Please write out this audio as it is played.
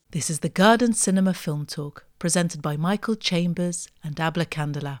This is the Garden Cinema Film Talk, presented by Michael Chambers and Abla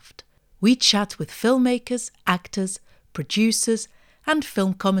Candelaft. We chat with filmmakers, actors, producers and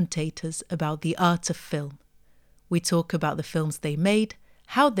film commentators about the art of film. We talk about the films they made,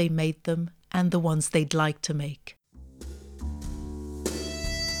 how they made them, and the ones they'd like to make.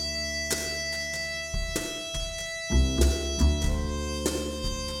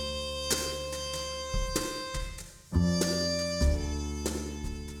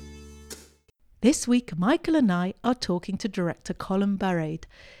 This week, Michael and I are talking to director Colm Bairéad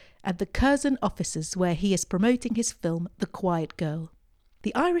at the Curzon offices where he is promoting his film The Quiet Girl.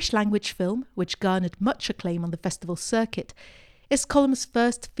 The Irish language film, which garnered much acclaim on the festival circuit, is Colm's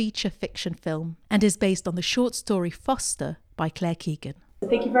first feature fiction film and is based on the short story Foster by Claire Keegan.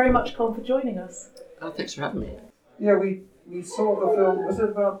 Thank you very much, Colm, for joining us. Oh, thanks for having me. Yeah, we saw the film, was it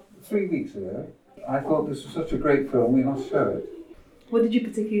about 3 weeks ago? I thought this was such a great film, we must show it. What did you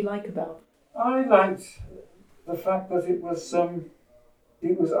particularly like about it? I liked the fact that it was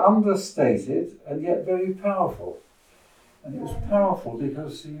understated and yet very powerful. And it was powerful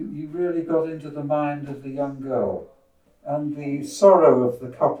because you really got into the mind of the young girl. And the sorrow of the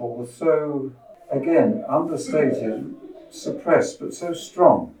couple was so, again, understated, suppressed, but so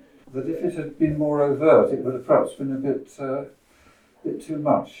strong that if it had been more overt, it would have perhaps been a bit too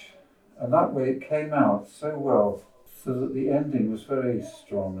much. And that way it came out so well, so that the ending was very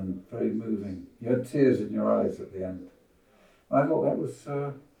strong and very moving. You had tears in your eyes at the end. I thought that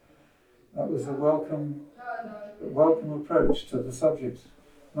was a welcome approach to the subject.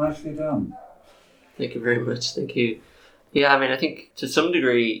 Nicely done. Thank you very much. Thank you. Yeah, I mean, I think to some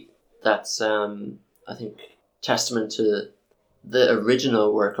degree that's I think testament to the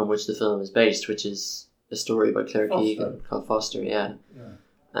original work on which the film is based, which is a story by Claire Keegan called Foster. Yeah,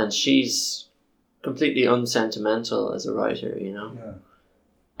 and she's completely unsentimental as a writer, you know. Yeah.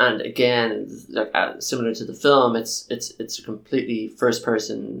 And again, like similar to the film, it's a completely first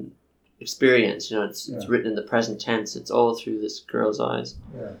person experience. You know, it's written in the present tense. It's all through this girl's eyes.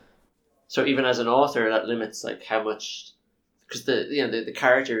 Yeah. So even as an author, that limits like how much, because the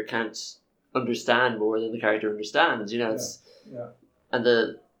character can't understand more than the character understands. You know, and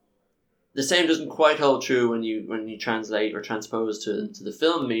the same doesn't quite hold true when you translate or transpose to the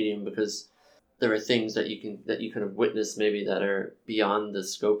film medium, because there are things that you kind of witness maybe that are beyond the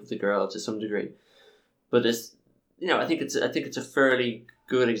scope of the girl to some degree. But it's, you know, I think it's a fairly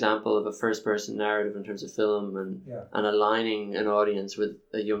good example of a first person narrative in terms of film and aligning an audience with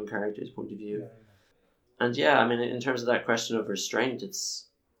a young character's point of view. And I mean, in terms of that question of restraint, it's,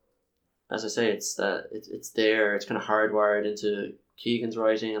 as I say, it's there. It's kind of hardwired into Keegan's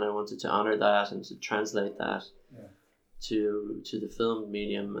writing, and I wanted to honor that and to translate that to the film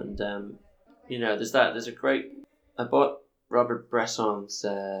medium. And you know, I bought Robert Bresson's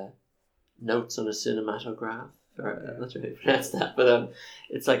Notes on a Cinematograph, I'm not sure how you pronounce that, but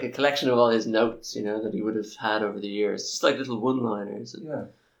it's like a collection of all his notes, you know, that he would have had over the years, just like little one-liners. Yeah.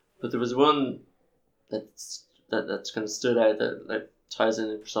 But there was one that's kind of stood out that ties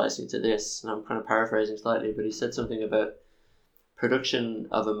in precisely to this, and I'm kind of paraphrasing slightly, but he said something about production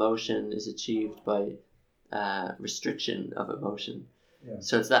of emotion is achieved by restriction of emotion. Yeah.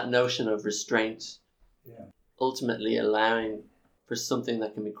 So it's that notion of restraint, ultimately allowing for something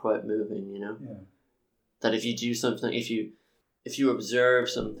that can be quite moving, you know. Yeah. That if you do something, if you observe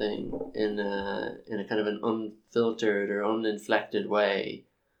something in a kind of an unfiltered or uninflected way,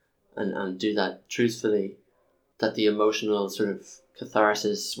 and do that truthfully, that the emotional sort of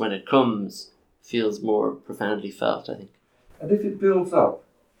catharsis when it comes feels more profoundly felt, I think. And if it builds up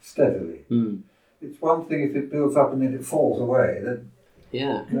steadily, it's one thing if it builds up and then it falls away. Then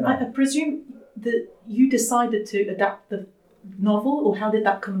I presume that you decided to adapt the novel, or how did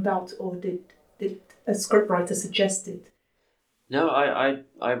that come about, or did a scriptwriter suggest it? No,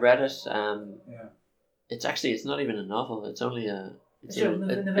 I read it. It's not even a novel. It's only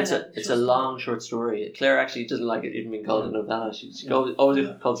it's a long short story. Claire actually doesn't like it even being called a novella. She always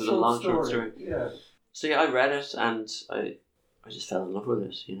calls it a long short story. Yeah. So I read it and I just fell in love with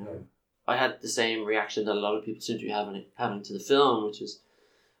it. You know, I had the same reaction that a lot of people seem to be having to the film, which is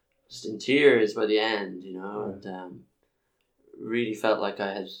just in tears by the end. You know, and really felt like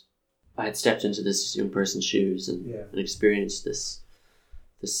I had stepped into this young person's shoes and experienced this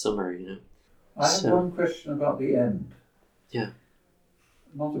summer. You know. I have one question about the end. Yeah.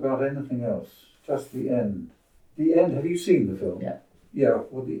 Not about anything else, just the end. The end, have you seen the film? Yeah. Yeah,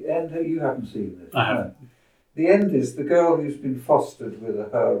 well, the end, you haven't seen it. I haven't. No. The end is the girl who's been fostered with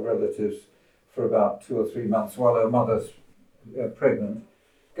her relatives for about 2 or 3 months while her mother's pregnant,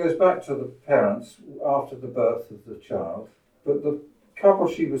 goes back to the parents after the birth of the child, but the couple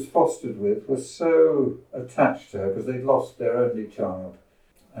she was fostered with was so attached to her because they'd lost their only child,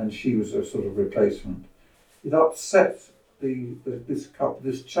 and she was a sort of replacement. It upset this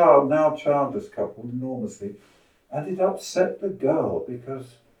now childless couple enormously, and it upset the girl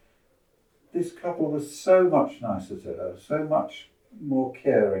because this couple was so much nicer to her, so much more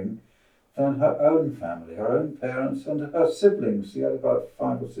caring than her own family, her own parents and her siblings. She had about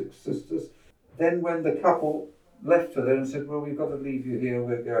 5 or 6 sisters. Then when the couple left her there and said, well, we've got to leave you here,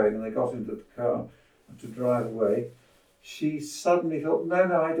 we're going, and they got into the car to drive away, she suddenly thought,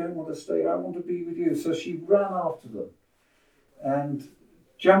 no, I don't want to stay, I want to be with you. So she ran after them and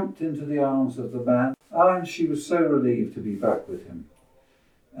jumped into the arms of the man, and she was so relieved to be back with him.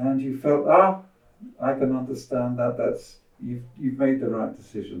 And you felt, I can understand that, you've made the right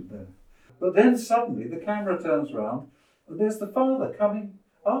decision there. But then suddenly the camera turns round and there's the father coming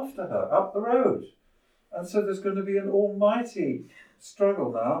after her up the road. And so there's going to be an almighty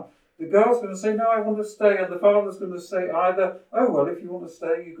struggle now. The girl's going to say, no, I want to stay. And the father's going to say either, oh, well, if you want to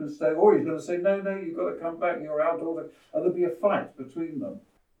stay, you can stay. Or he's going to say, no, you've got to come back, you're outdoors. And there'll be a fight between them.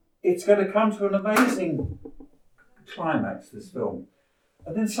 It's going to come to an amazing climax, this film.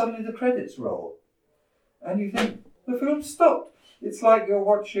 And then suddenly the credits roll. And you think, the film stopped. It's like you're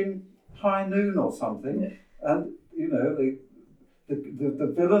watching High Noon or something. And, you know,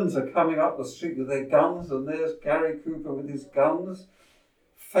 the villains are coming up the street with their guns, and there's Gary Cooper with his guns,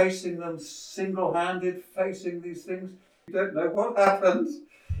 facing them single-handed, facing these things. You don't know what happens.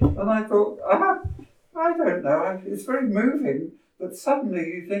 And I thought, I don't know. It's very moving, but suddenly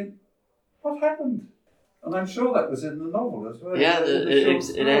you think, what happened? And I'm sure that was in the novel as well. Yeah,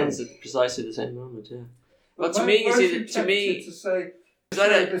 it ends at precisely the same moment, yeah. Well, to me, you see, to me,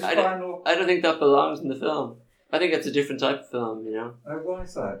 I don't think that belongs in the film. I think it's a different type of film, you know. Oh, why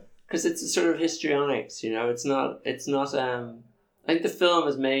is that? Because it's a sort of histrionics, you know. It's not. I think the film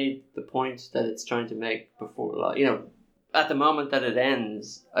has made the point that it's trying to make before, you know, at the moment that it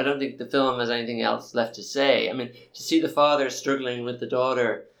ends. I don't think the film has anything else left to say. I mean, to see the father struggling with the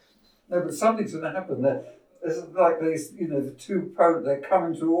daughter. No, but something's going to happen there. It's like these, you know, the two they're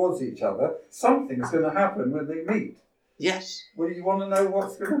coming towards each other. Something's going to happen when they meet. Yes. Well, you want to know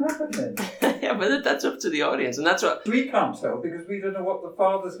what's going to happen then? Yeah, but that's up to the audience, and that's what we can't tell because we don't know what the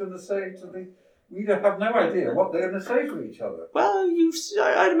father's going to say to the. We don't have no idea what they're going to say to each other. Well,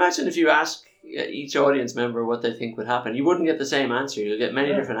 I'd imagine if you ask each audience member what they think would happen, you wouldn't get the same answer. You'll get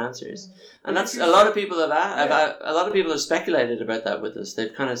many different answers, and that's a lot of people have. A lot of people have speculated about that with us.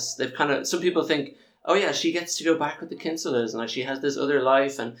 They've kind of. Some people think, oh yeah, she gets to go back with the Kinselas, and like she has this other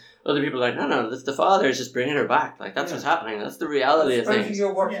life, and other people are like, no, the father is just bringing her back. Like that's what's happening. That's the reality of things. Especially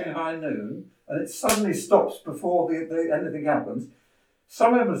you're watching High Noon, and it suddenly stops before anything happens.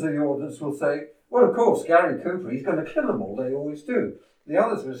 Some members of the audience will say, well, of course, Gary Cooper, he's going to kill them all. They always do. The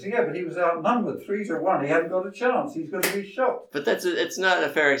others will say, yeah, but he was outnumbered 3-1. He hadn't got a chance. He's going to be shot. But it's not a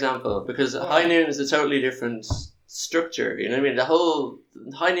fair example because High Noon is a totally different structure. You know what I mean? The whole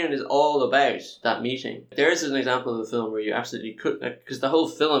High Noon is all about that meeting. There is an example of a film where you absolutely could, because the whole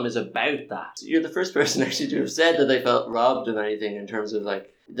film is about that. You're the first person actually to have said that they felt robbed of anything in terms of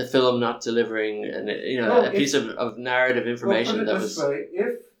like the film not delivering a piece of narrative information that was. Way,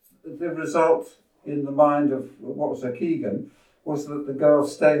 if the result in the mind of what was Keegan was that the girl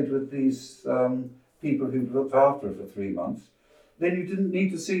stayed with these people who looked after her for 3 months, then you didn't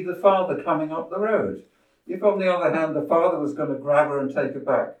need to see the father coming up the road. If, on the other hand, the father was going to grab her and take her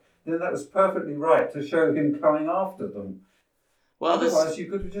back, then that was perfectly right to show him coming after them. Well, otherwise, you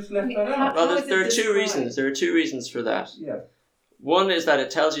could have just left that out. Well, there are two reasons. There are two reasons for that. Yeah. One is that it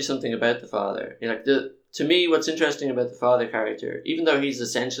tells you something about the father. You know, to me, what's interesting about the father character, even though he's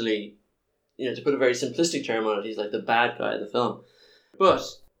essentially, you know, to put a very simplistic term on it, he's like the bad guy of the film. But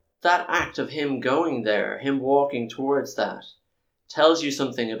that act of him going there, him walking towards that, tells you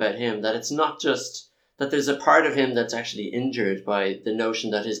something about him, that it's not just that there's a part of him that's actually injured by the notion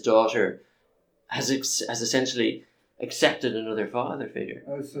that his daughter has essentially accepted another father figure.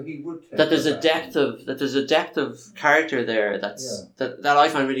 Oh, so he would take that there's a depth of character there that I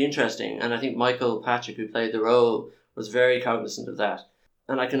find really interesting, and I think Michael Patrick, who played the role, was very cognizant of that.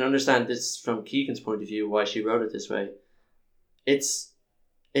 And I can understand this from Keegan's point of view, why she wrote it this way. It's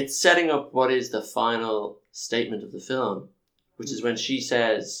setting up what is the final statement of the film, which is when she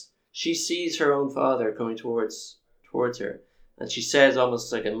says she sees her own father coming towards her, and she says,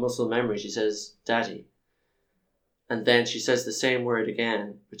 almost like a muscle memory, she says, "Daddy." And then she says the same word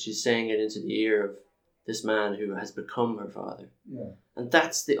again, but she's saying it into the ear of this man who has become her father. Yeah. And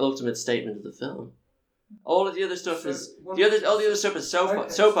that's the ultimate statement of the film. All of the other stuff all the other stuff is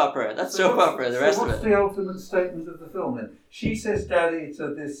soap opera. That's soap opera. The rest of it. What's the ultimate statement of the film then? She says daddy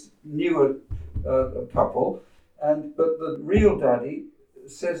to this newer couple, but the real daddy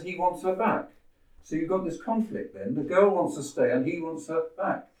says he wants her back. So you've got this conflict then. The girl wants to stay and he wants her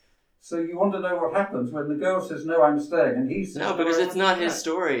back. So you want to know what happens when the girl says, no, I'm staying, and he says... No, because it's not his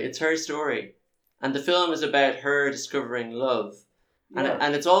story. It's her story. And the film is about her discovering love.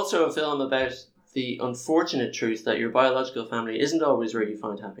 And it's also a film about the unfortunate truth that your biological family isn't always where you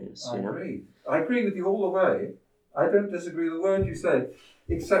find happiness. I agree. I agree with you all the way. I don't disagree with a word you say,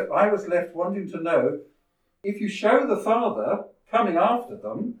 except I was left wanting to know, if you show the father coming after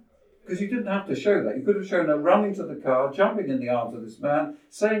them, because you didn't have to show that. You could have shown her running to the car, jumping in the arms of this man,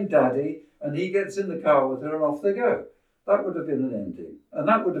 saying daddy, and he gets in the car with her and off they go. That would have been an ending. And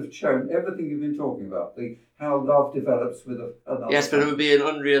that would have shown everything you've been talking about, how love develops with another. Yes, but it would be an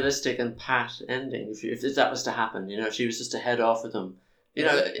unrealistic and pat ending if that was to happen. If she was just to head off with him.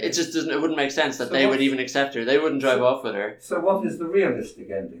 It just doesn't. It wouldn't make sense that they would even accept her. They wouldn't drive off with her. So what is the realistic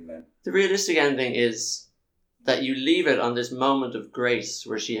ending then? The realistic ending is that you leave it on this moment of grace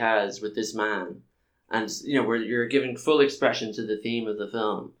where she has with this man, and where you're giving full expression to the theme of the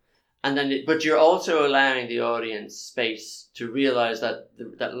film, and then but you're also allowing the audience space to realize that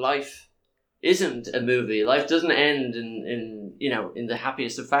that life isn't a movie. Life doesn't end in the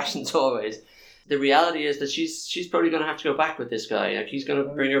happiest of fashions always. The reality is that she's probably going to have to go back with this guy. Like, he's going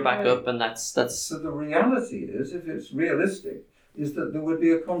to bring her back up, and that's. So the reality is, if it's realistic, is that there would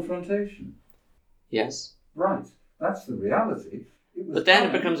be a confrontation. Yes. Right, that's the reality. But then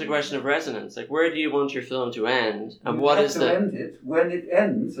it becomes a question of resonance. Like, where do you want your film to end, and you what have is to end it when it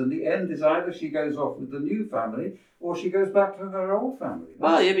ends, and the end is either she goes off with the new family or she goes back to her old family.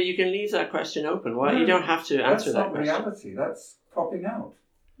 Well, yeah, but you can leave that question open. Why you don't have to answer that question. That's not reality. That's copping out.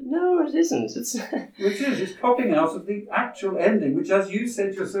 No, it isn't. Which is, it's copping out of the actual ending, which, as you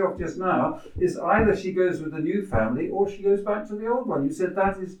said yourself just now, is either she goes with the new family or she goes back to the old one. You said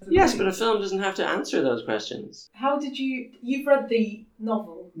that is... Yes, but a film doesn't have to answer those questions. How did you've read the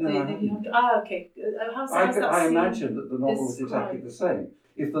novel? No, okay. I imagine that the novel was exactly the same.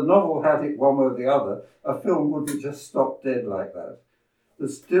 If the novel had it one way or the other, a film wouldn't just stop dead like that.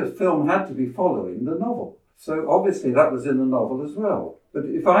 The film had to be following the novel. So obviously that was in the novel as well. But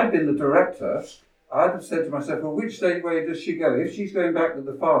if I'd been the director, I'd have said to myself, well, which way does she go? If she's going back to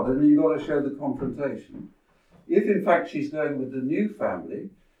the father, then you've got to show the confrontation. If in fact she's going with the new family,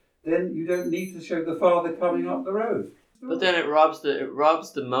 then you don't need to show the father coming up the road. But then it robs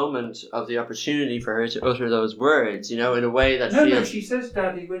the moment of the opportunity for her to utter those words, in a way that feels... No, she says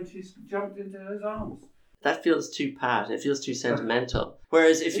daddy when she's jumped into his arms. That feels too pat. It feels too sentimental.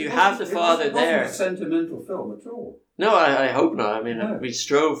 Whereas if you have the father there... It wasn't a sentimental film at all. No, I hope not. I mean, we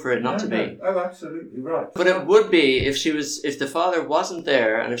strove for it not to be. Oh, absolutely right. But it would be if the father wasn't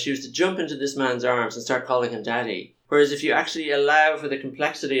there, and if she was to jump into this man's arms and start calling him daddy. Whereas if you actually allow for the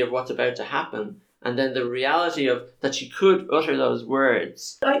complexity of what's about to happen, and then the reality of that she could utter those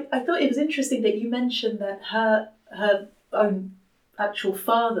words. I thought it was interesting that you mentioned that her own actual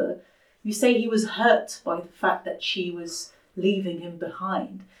father, you say he was hurt by the fact that she was leaving him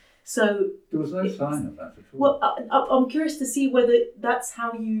behind. So there was no sign of that at all. Well, I'm curious to see whether that's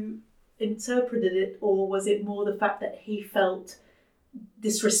how you interpreted it, or was it more the fact that he felt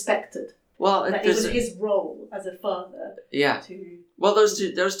disrespected? Well, that it was his role as a father. Yeah. Well, those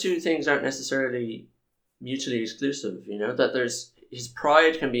two things aren't necessarily mutually exclusive. That there's his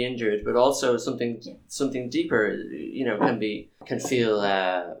pride can be injured, but also something deeper. Can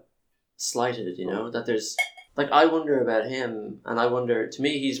feel slighted. That there's. Like, I wonder about him, and to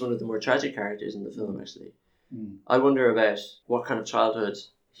me, he's one of the more tragic characters in the film, actually. Mm. I wonder about what kind of childhood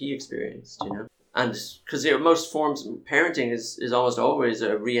he experienced, And because most forms of parenting is almost always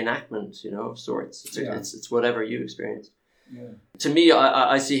a reenactment, of sorts. It's whatever you experienced. Yeah. To me,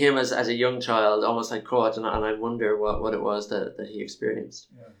 I see him as a young child, almost like caught, and I wonder what it was that he experienced.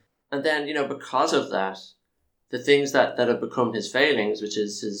 Yeah. And then, because of that, the things that have become his failings, which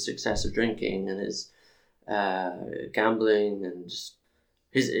is his excessive drinking and his gambling and just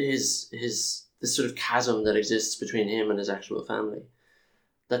his this sort of chasm that exists between him and his actual family,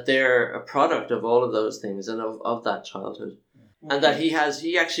 that they're a product of all of those things and of that childhood. Yeah. And that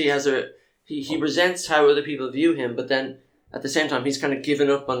he resents how other people view him, but then at the same time he's kind of given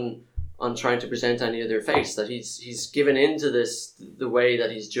up on trying to present any other face, that he's given into the way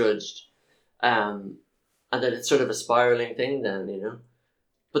that he's judged, and that it's sort of a spiraling thing then,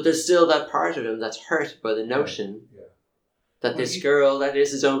 But there's still that part of him that's hurt by the notion that this girl, that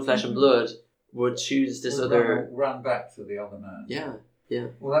is his own flesh and blood, would choose this other... Run back to the other man. Yeah.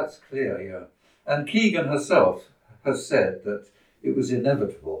 Well, that's clear, yeah. And Keegan herself has said that it was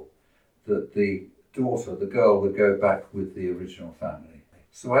inevitable that the daughter, the girl, would go back with the original family.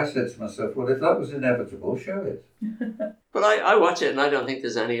 So I said to myself, well, if that was inevitable, show it. But I watch it and I don't think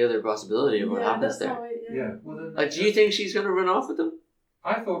there's any other possibility of what happens there. Yeah. Well, then, Like, do you think she's going to run off with them?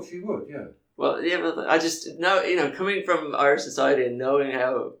 I thought she would, yeah. Well, yeah, but I just know, coming from Irish society and knowing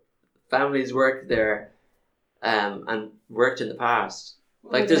how families work there, and worked in the past,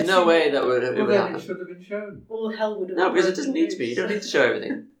 like, there's no way that would Well, then happen. it should have been shown. All hell would have. No, because it doesn't need to be. You don't need to show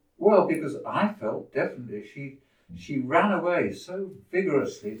everything. Well, because I felt definitely she ran away so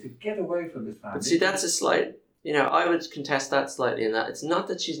vigorously to get away from this family. But see, that's a slight, I would contest that slightly in that it's not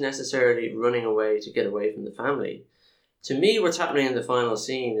that she's necessarily running away to get away from the family. To me, what's happening in the final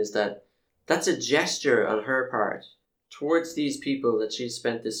scene is that that's a gesture on her part towards these people that she's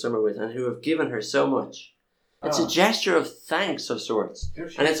spent this summer with and who have given her so much. It's a gesture of thanks of sorts.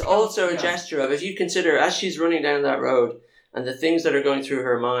 And it's also a gesture of, if you consider, as she's running down that road and the things that are going through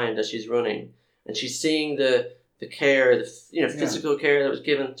her mind as she's running, and she's seeing the care, the physical care that was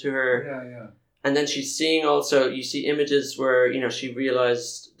given to her. Yeah. And then she's seeing also, you see images where, she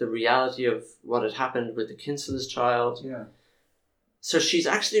realised the reality of what had happened with the Kinsella's child. Yeah. So she's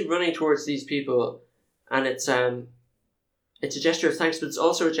actually running towards these people, and it's a gesture of thanks, but it's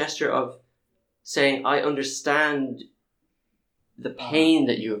also a gesture of saying, I understand the pain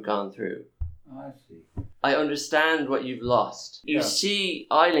that you have gone through. I see. I understand what you've lost. Yeah. You see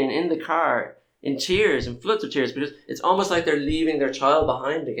Eileen in the car in tears, in floods of tears, because it's almost like they're leaving their child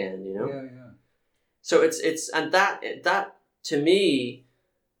behind again, Yeah. So it's and that to me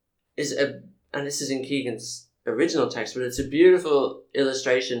is and this is in Keegan's original text, but it's a beautiful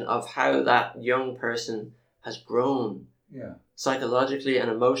illustration of how that young person has grown psychologically and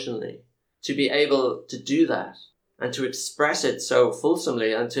emotionally to be able to do that and to express it so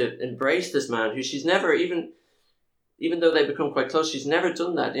fulsomely and to embrace this man who she's never even though they become quite close, she's never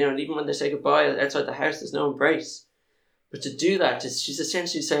done that, and even when they say goodbye outside the house, there's no embrace. But to do that, she's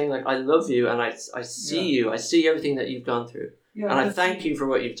essentially saying, like, I love you and I see you, I see everything that you've gone through. Yeah, and I thank you for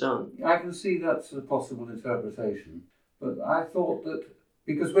what you've done. I can see that's a possible interpretation. But I thought that,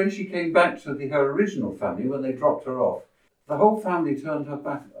 because when she came back to her original family, when they dropped her off, the whole family turned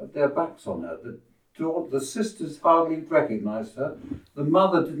their backs on her. The sisters hardly recognised her. The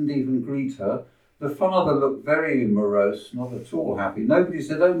mother didn't even greet her. The father looked very morose, not at all happy. Nobody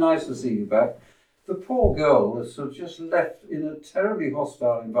said, oh, nice to see you back. The poor girl was sort of just left in a terribly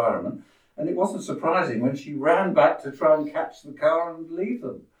hostile environment, and it wasn't surprising when she ran back to try and catch the car and leave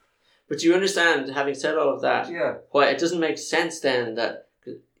them. But you understand, having said all of that, why it doesn't make sense then that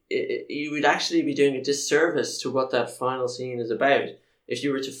you would actually be doing a disservice to what that final scene is about if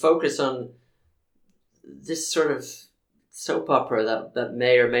you were to focus on this sort of soap opera that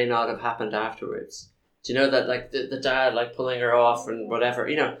may or may not have happened afterwards. Do you know that, like, the dad, like, pulling her off and whatever,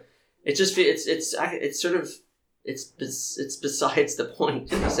 it just it's besides the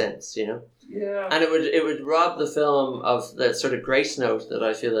point in a sense, Yeah. And it would rob the film of the sort of grace note that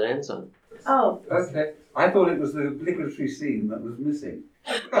I feel it ends on. Oh. Okay. I thought it was the obligatory scene that was missing.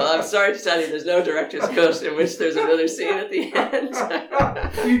 Well, I'm sorry to tell you, there's no director's cut in which there's another scene at the end.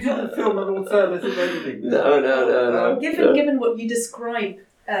 You didn't film an alternative ending. No. Given what you describe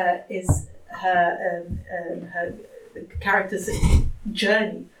is her character's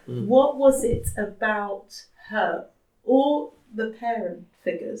journey, what was it about her or the parent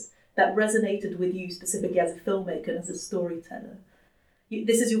figures that resonated with you specifically as a filmmaker and as a storyteller?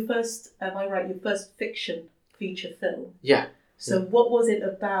 This is your first, am I right, your first fiction feature film? Yeah. So what was it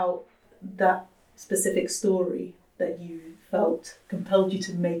about that specific story that you felt compelled you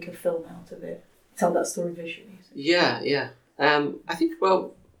to make a film out of it? Tell that story visually. Yeah. I think,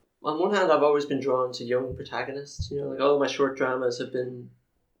 well, on one hand, I've always been drawn to young protagonists. Like, all of my short dramas have been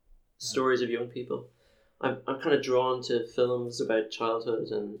stories of young people. I'm kind of drawn to films about childhood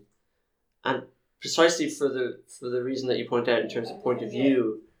and precisely for the reason that you point out in terms of point of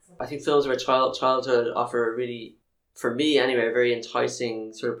view. I think films about childhood offer a really, for me anyway, a very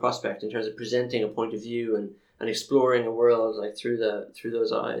enticing sort of prospect in terms of presenting a point of view and exploring a world like through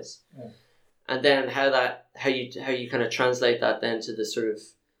those eyes. Yeah. And then how you kind of translate that then to the sort of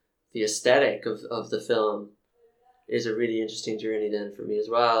the aesthetic of the film is a really interesting journey then for me as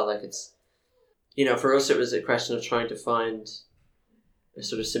well. Like, it's, for us it was a question of trying to find a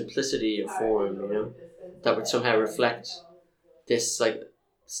sort of simplicity of form, that would somehow reflect this, like,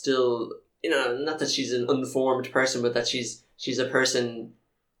 still, not that she's an unformed person, but that she's a person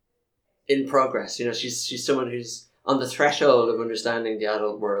in progress. She's someone who's on the threshold of understanding the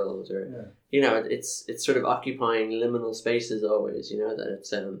adult world, or it's sort of occupying liminal spaces always. That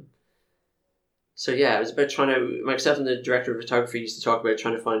it's So yeah, it was about trying to, myself and the director of photography used to talk about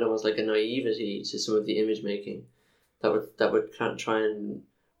trying to find almost like a naivety to some of the image making that would kind of try and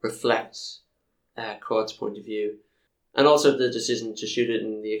reflect Claude's point of view. And also the decision to shoot it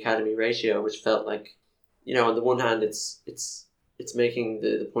in the Academy ratio, which felt like, on the one hand, it's making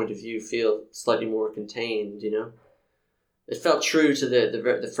the point of view feel slightly more contained, It felt true to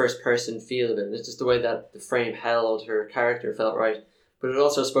the first person feel of it. And it's just the way that the frame held her character felt right. But it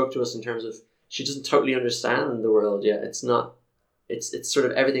also spoke to us in terms of she doesn't totally understand the world yet. It's not, it's sort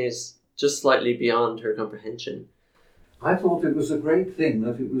of everything is just slightly beyond her comprehension. I thought it was a great thing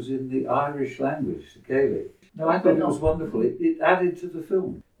that it was in the Irish language, Gaelic. No, I thought it was wonderful. It added to the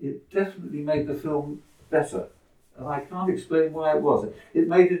film. It definitely made the film better. And I can't explain why it was. It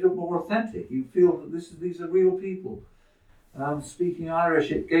made it more authentic. You feel that these are real people. Speaking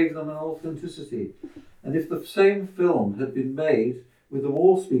Irish, it gave them an authenticity. And if the same film had been made with them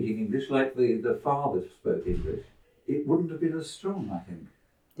all speaking English, like the father spoke English, it wouldn't have been as strong, I think.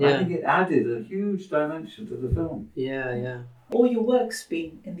 Yeah. I think it added a huge dimension to the film. Yeah. All your work's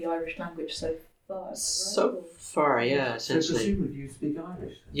been in the Irish language so far, right? So far, yeah, essentially. So presumably you speak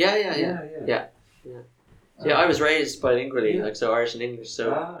Irish? Yeah. Yeah, I was raised bilingually, so Irish and English,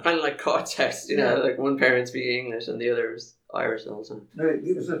 so kind of like cortex, like one parent speaking English and the other was Irish the whole time. No,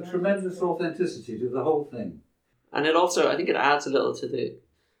 it was a tremendous authenticity to the whole thing. And it also, I think it adds a little to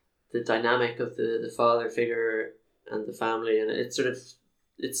the dynamic of the father figure and the family, and it's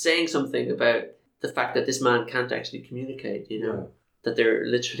saying something about the fact that this man can't actually communicate, that they're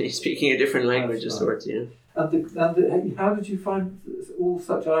literally speaking a different language of sorts, And how did you find all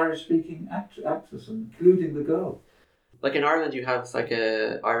such Irish-speaking actors, including the girl? Like in Ireland, you have like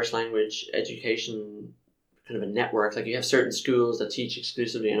a Irish language education kind of a network. Like you have certain schools that teach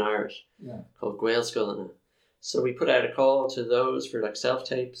exclusively in Irish, called Gael School. So we put out a call to those for like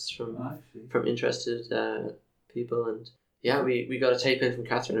self-tapes from interested people, and we got a tape in from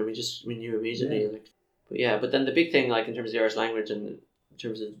Catherine, and we knew immediately. But then the big thing, like in terms of the Irish language and in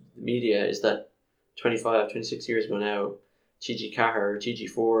terms of the media, is that 26 years ago now,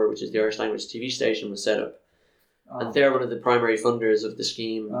 TG4, which is the Irish language TV station, was set up. And they're one of the primary funders of the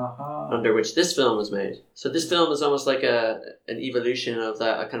scheme under which this film was made. So this film is almost like an evolution of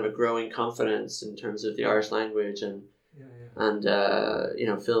that, a kind of a growing confidence in terms of the Irish language and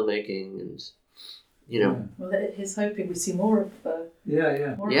filmmaking and. Well, he's hoping we see more of.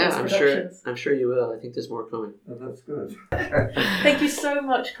 I'm sure you will. I think there's more coming. Oh, that's good. Thank you so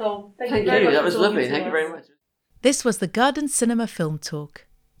much, Colm. Thank you. That was lovely. Thank you very much. This was the Garden Cinema Film Talk.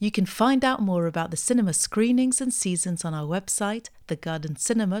 You can find out more about the cinema screenings and seasons on our website,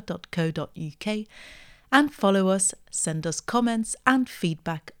 thegardencinema.co.uk, and follow us, send us comments and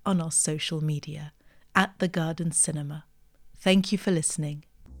feedback on our social media @The Garden Cinema. Thank you for listening.